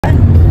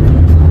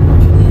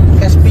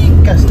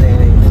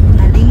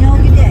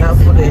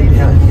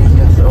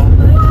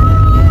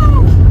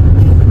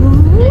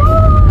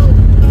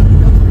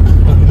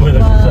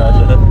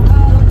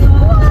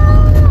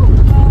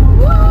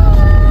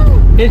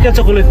ka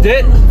chocolate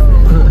deh.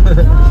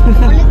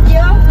 Kulit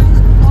yun?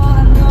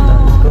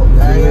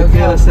 Ayaw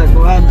ka sa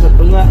kuhan, sa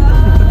tunga.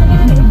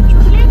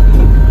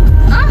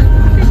 Ah?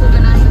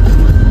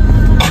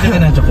 Hindi ka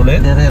na chocolate?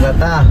 Dari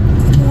rata.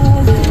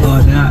 Oh,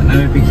 niya.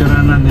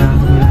 Napipictureanan niya.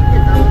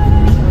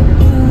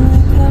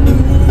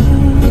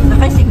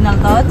 Naka-signal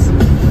tots?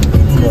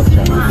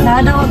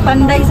 Nadaw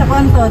panday sa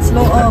kuhan tots.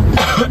 Low off.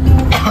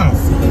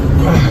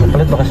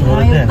 Palit ba kasi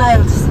muna Ngayon din?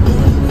 tiles.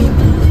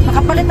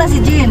 Nakapalit na si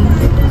Jean.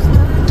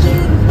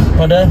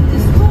 Pada?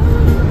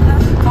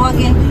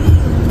 Tawagin.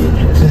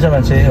 Sinsa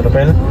man si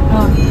Rapel?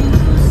 Oh.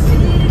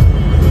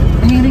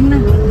 Nahiring na.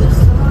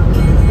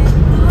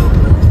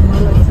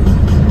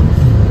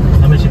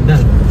 May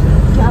signal.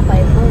 Siapa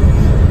itu?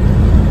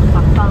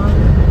 Pakpang.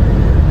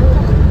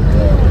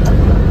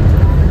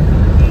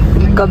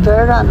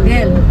 Gaberan.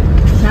 Bel.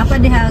 Napa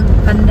dihag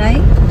panday?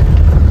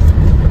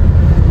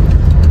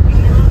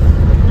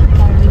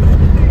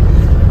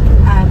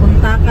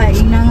 Punta ka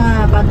ina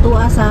nga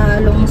patua sa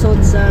lungsod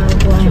sa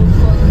buwan.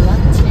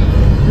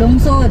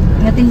 Lungsod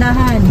nga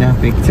tindahan. Ya,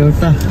 picture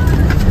ta.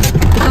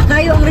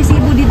 Kayo ang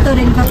resibo dito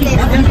rin pa-pick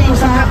up dito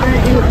sa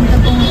ang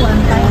tagong kuan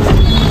tayo.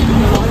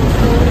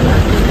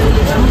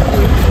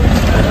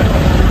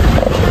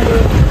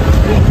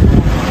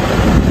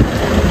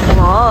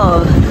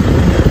 Wow.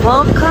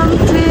 Welcome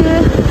to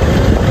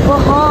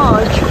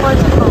Bohol.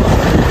 Wonderful.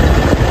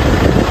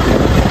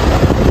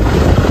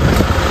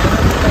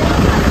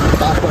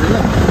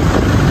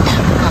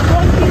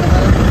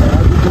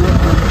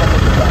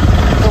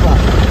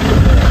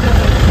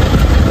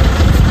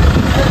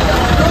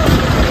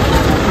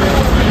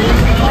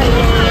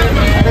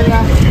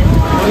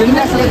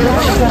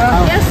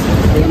 Yes.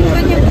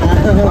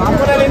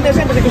 Ako na lindes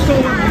eh, kasi gusto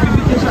mo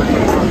bibigyan sa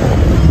akin.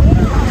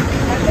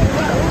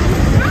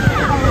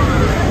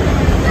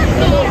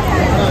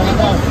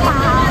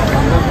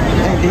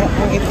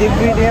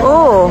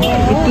 Oh,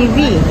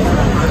 TV.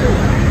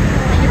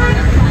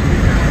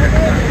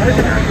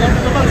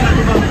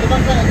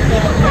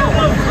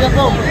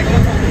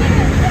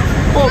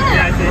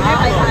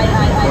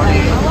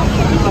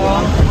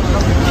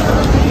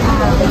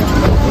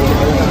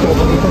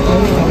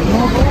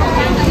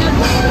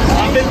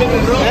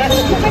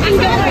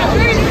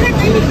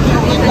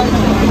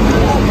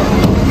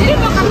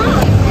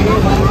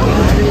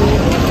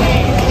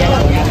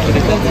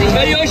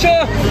 Ayo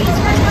siya!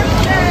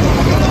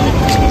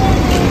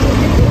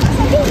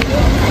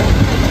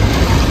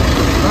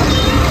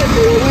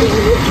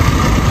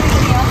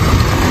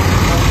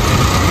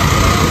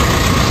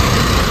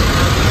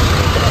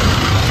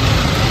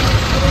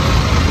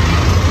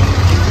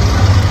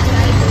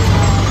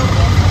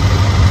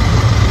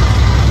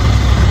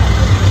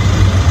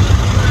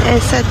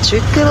 It's a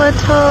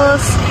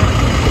chocolatos.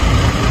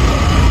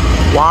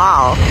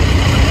 Wow.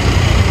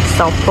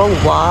 Super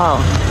wow.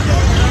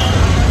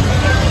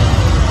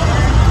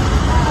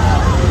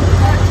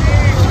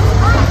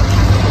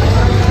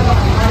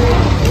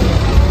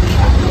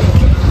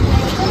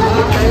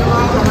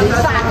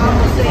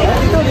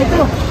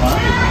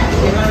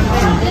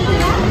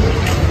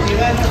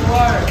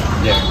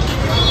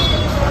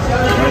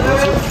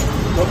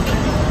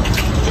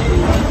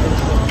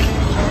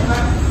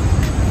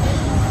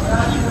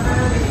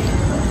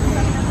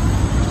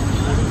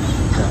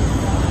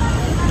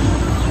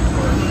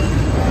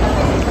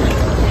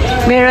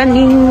 Meron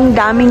ding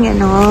daming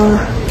ano,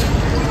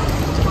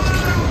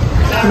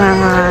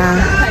 mga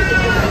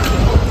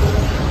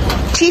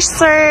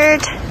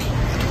t-shirt,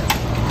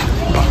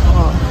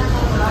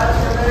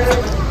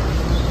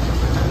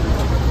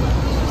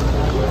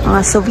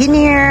 mga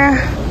souvenir,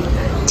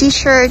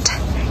 t-shirt,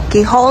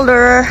 key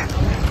holder,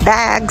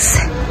 bags,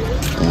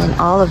 and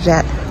all of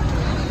that.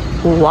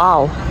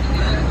 Wow,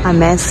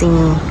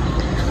 amazing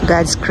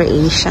God's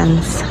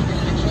creations.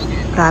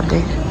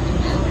 Grabe.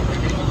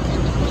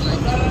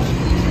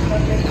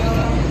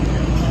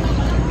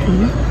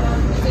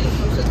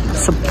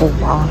 Sa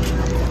wow.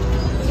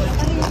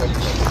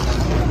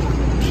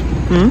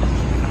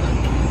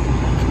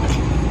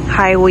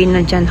 Highway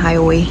na dyan,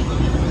 highway.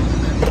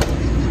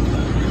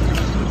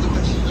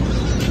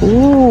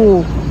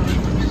 Ooh.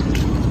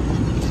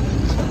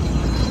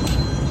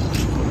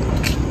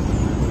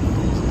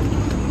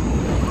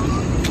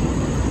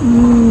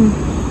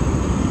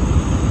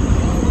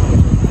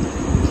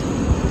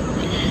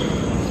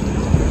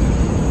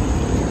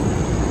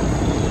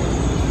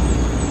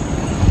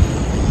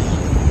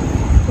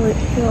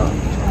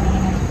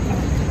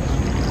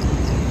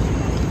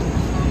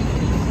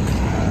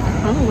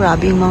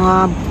 Grabe yung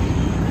mga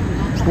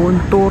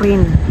bunto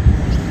rin.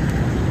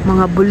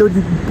 Mga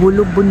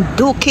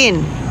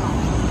bulubundukin.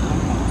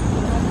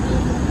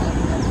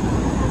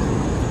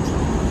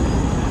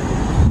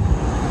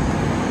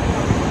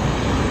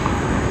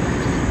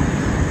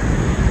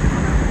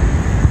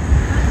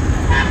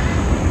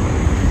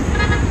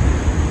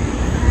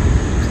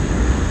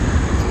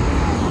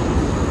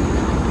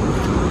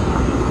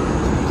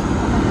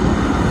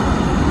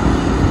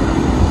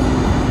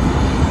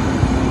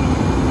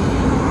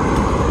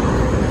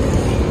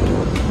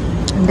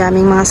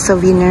 Daming mga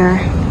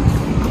souvenir.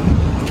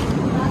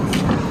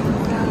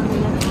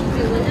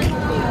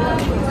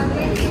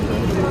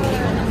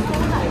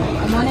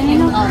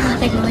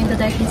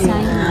 Art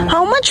design.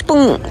 How much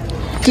pong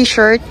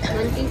t-shirt?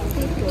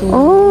 2,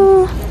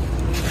 Oh,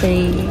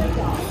 3,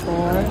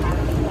 4,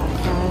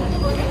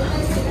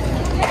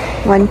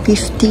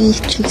 150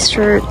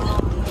 t-shirt.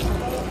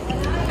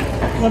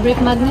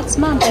 fabric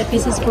magnets, ma'am. 5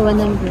 pieces for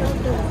 100.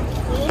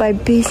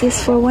 5 pieces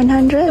for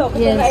 100?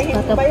 Yes,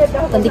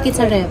 pandikit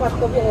sa rep.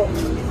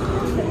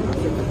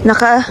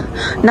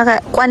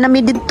 Kuha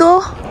namin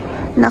dito.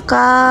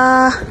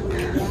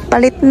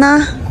 Palit na.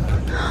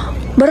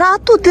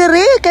 Barato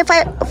dire. Kay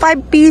 5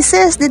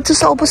 pieces dito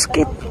sa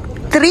Obuskit.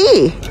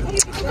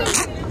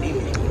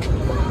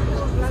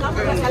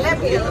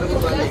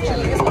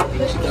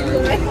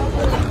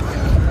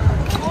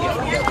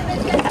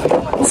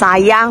 3.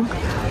 Sayang.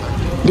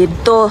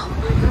 Dito.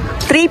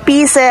 3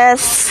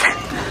 pieces.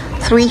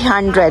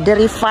 300. There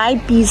is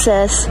 5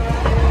 pieces.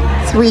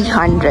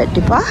 300.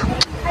 Diba?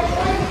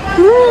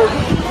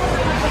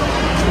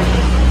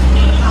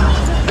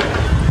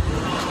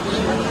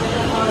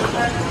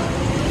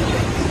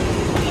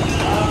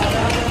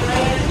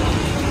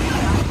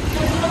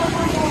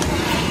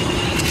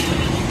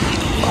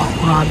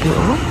 Grabe,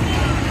 oh.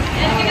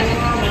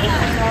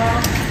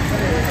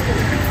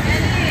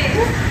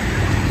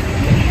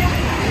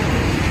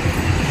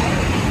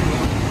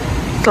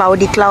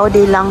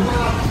 Cloudy lang.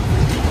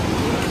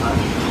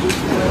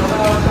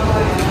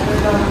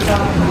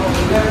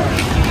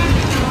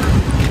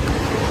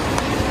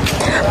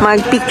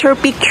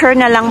 Mag-picture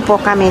na lang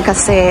po kami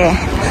kasi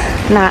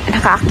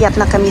nakaakyat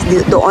na kami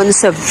doon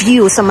sa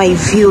view, sa may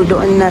view,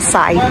 doon na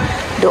side.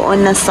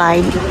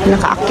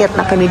 Nakaakyat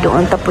na kami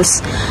doon.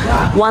 Tapos,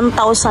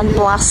 1,000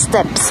 plus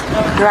steps.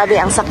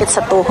 Grabe, ang sakit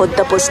sa tuhod.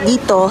 Tapos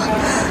dito,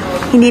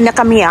 hindi na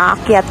kami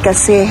aakyat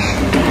kasi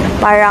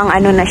parang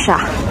ano na siya.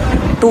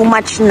 Too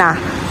much na.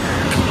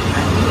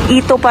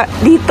 Dito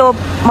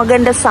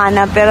maganda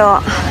sana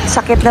pero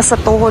sakit na sa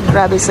tuhod.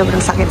 Grabe,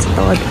 sobrang sakit sa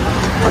tuhod.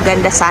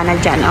 Maganda sana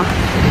dyan, oh.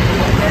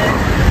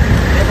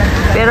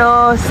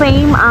 Pero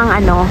same ang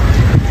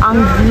ang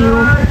view.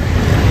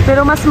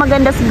 Pero mas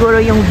maganda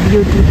siguro yung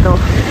view dito.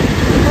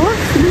 Oh,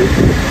 see?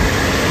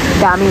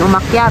 Daming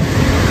umakyat.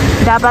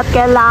 Dapat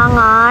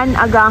kailangan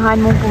agahan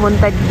mong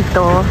pumunta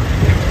dito.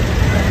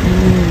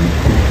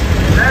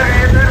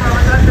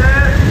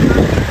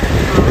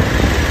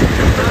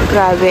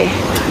 Grabe.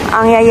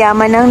 Ang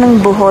yayaman ng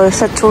Bohol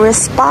sa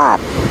tourist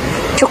spot.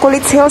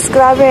 Chocolate Hills,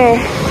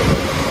 grabe.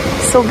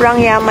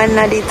 Sobrang yaman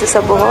na dito sa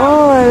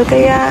Bohol.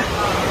 Kaya,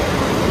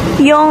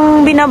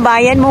 yung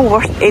binabayan mo,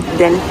 worth it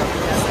din.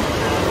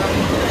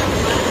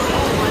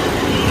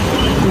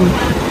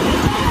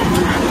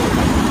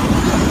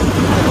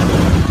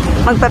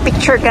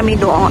 Magpa-picture kami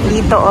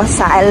dito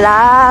sa I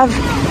Love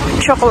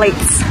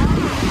Chocolates.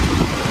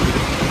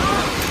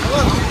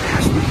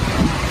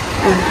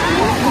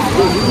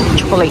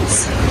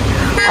 Chocolates.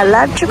 I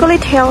Love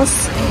Chocolate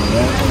Hills.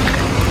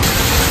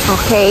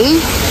 Okay.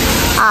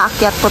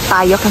 Aakyat po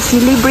tayo kasi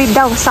libre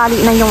daw.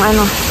 Sali na yung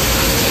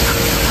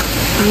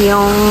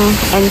yung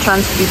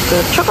entrance dito.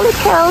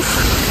 Chocolate Hills.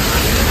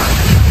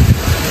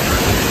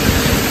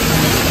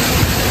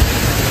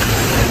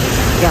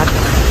 Yan.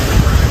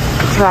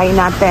 Try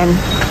natin.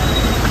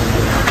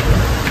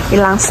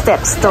 Ilang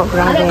steps to.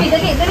 Grabe.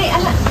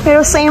 Pero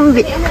same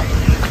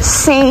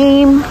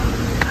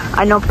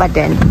pa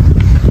din.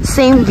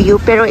 Same view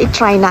pero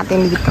i-try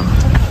natin dito.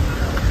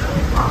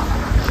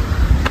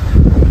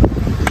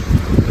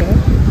 Okay.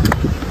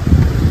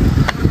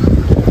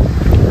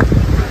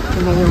 Ito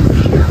na yung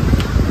view.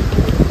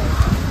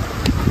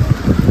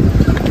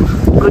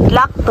 Good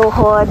luck,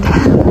 tuhod.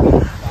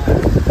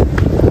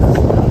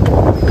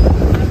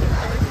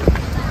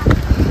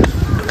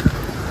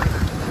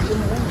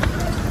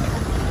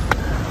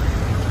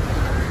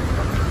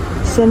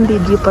 Same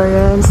video pa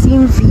rin.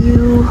 Same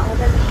view.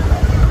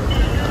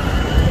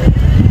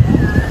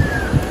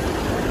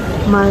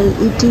 May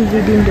ETV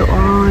din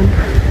doon.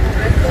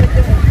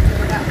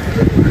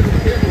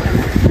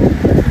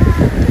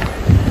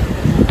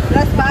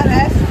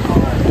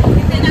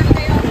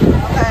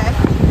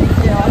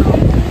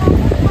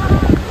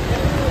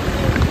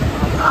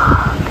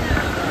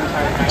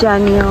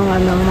 Diyan yung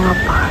mga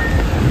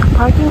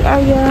parking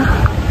area.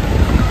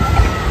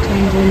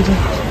 Diyan.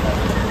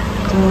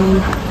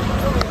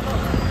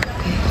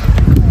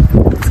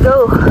 Let's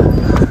go.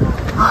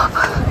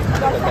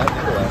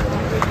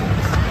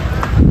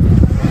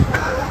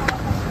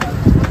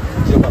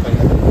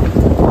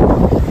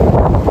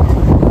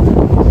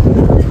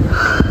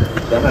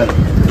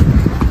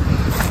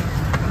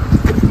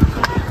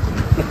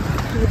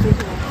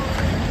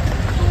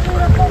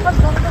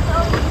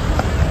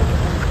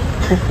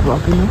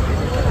 Grabe na.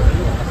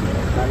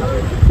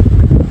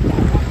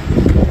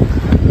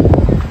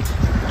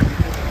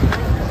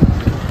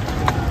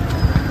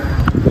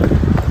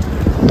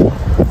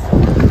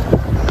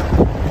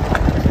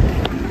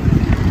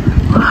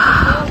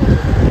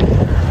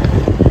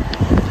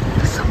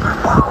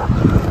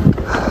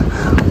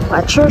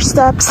 Watch your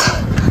steps.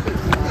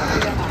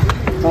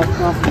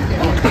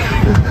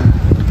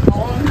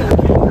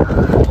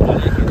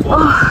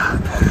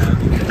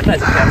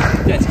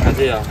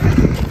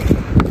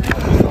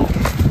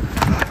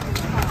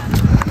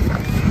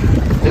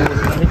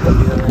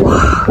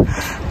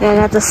 Yan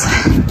natin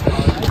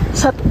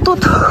sa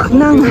tutok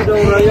ng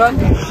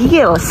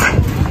hills.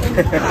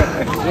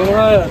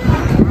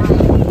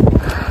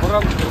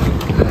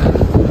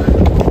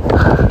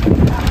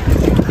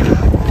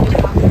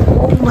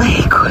 Oh my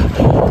God.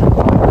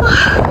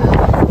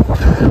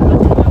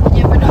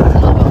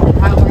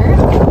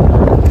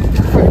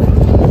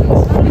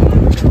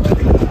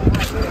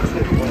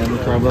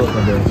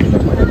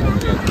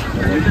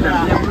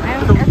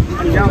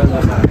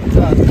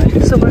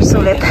 Super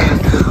sulit.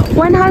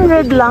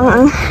 100 lang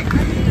ang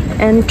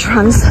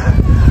entrance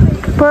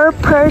per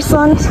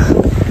person.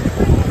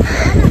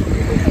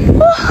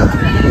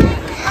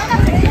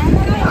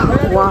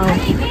 Wow.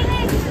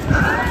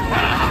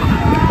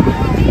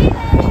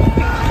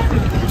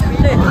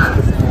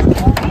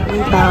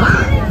 Ito.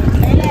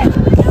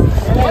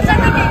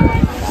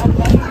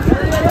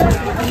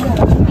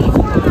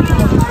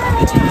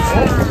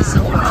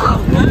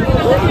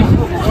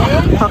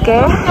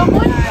 Okay.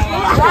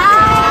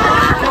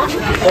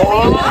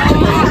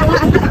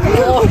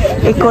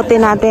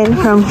 Ikutin natin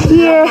from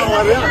here.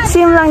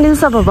 Same lang din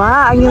sa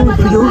baba ang yung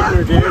view.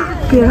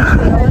 Pero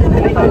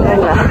ang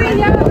ganda.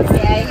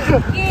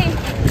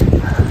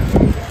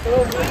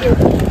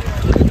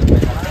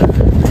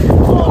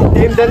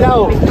 Team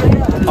Dalaw.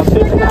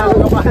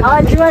 Oh,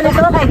 jual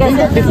ito kay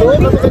ganda.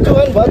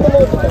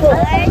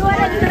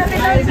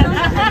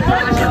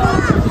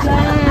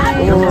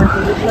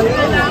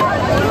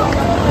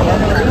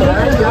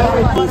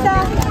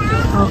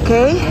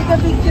 Okay.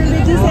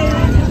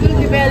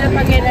 Develop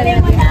again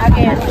and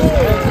again.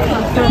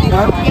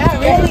 Yeah,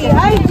 really.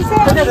 Hi,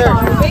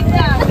 wait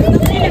lang.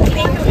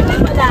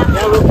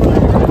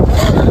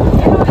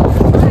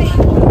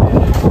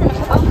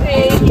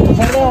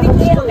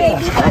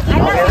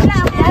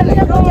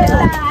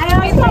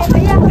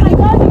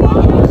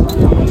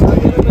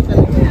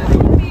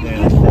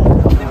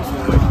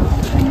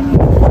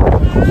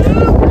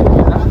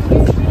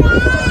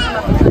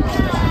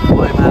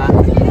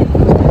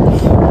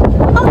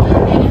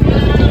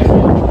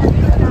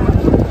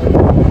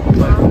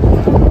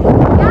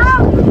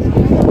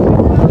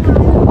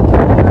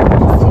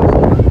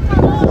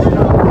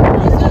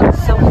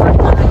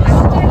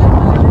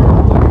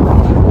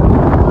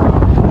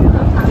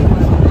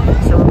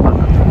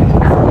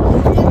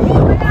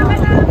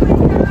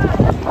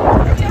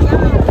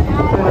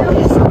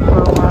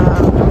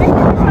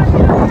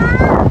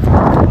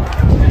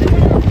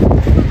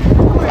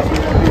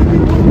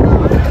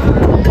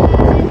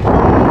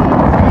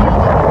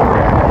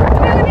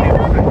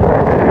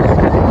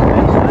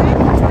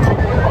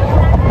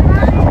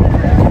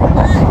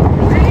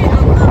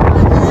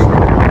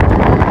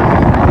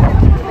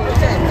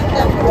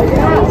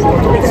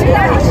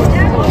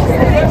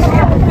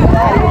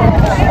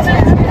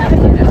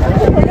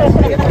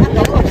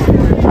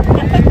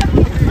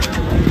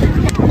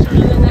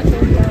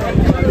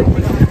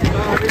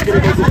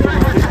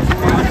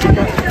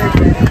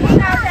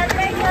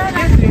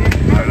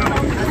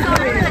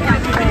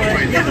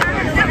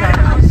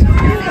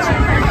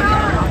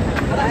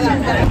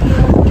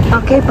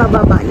 Okay,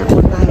 pababa na po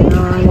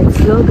tayo. Let's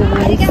go,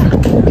 guys.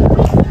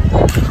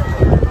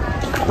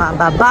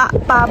 Pababa,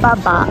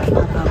 pababa,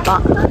 pababa.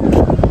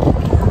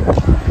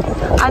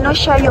 Ano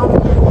siya yung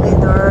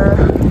weather?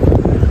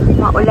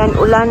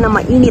 Maulan-ulan na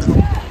mainit.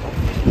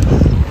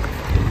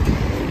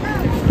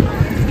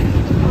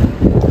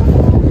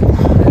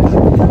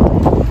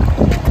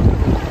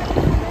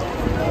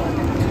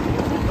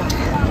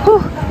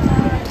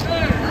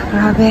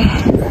 Grabe.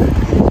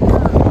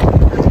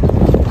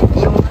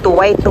 Yung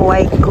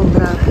tuway-tuway ko,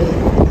 grabe.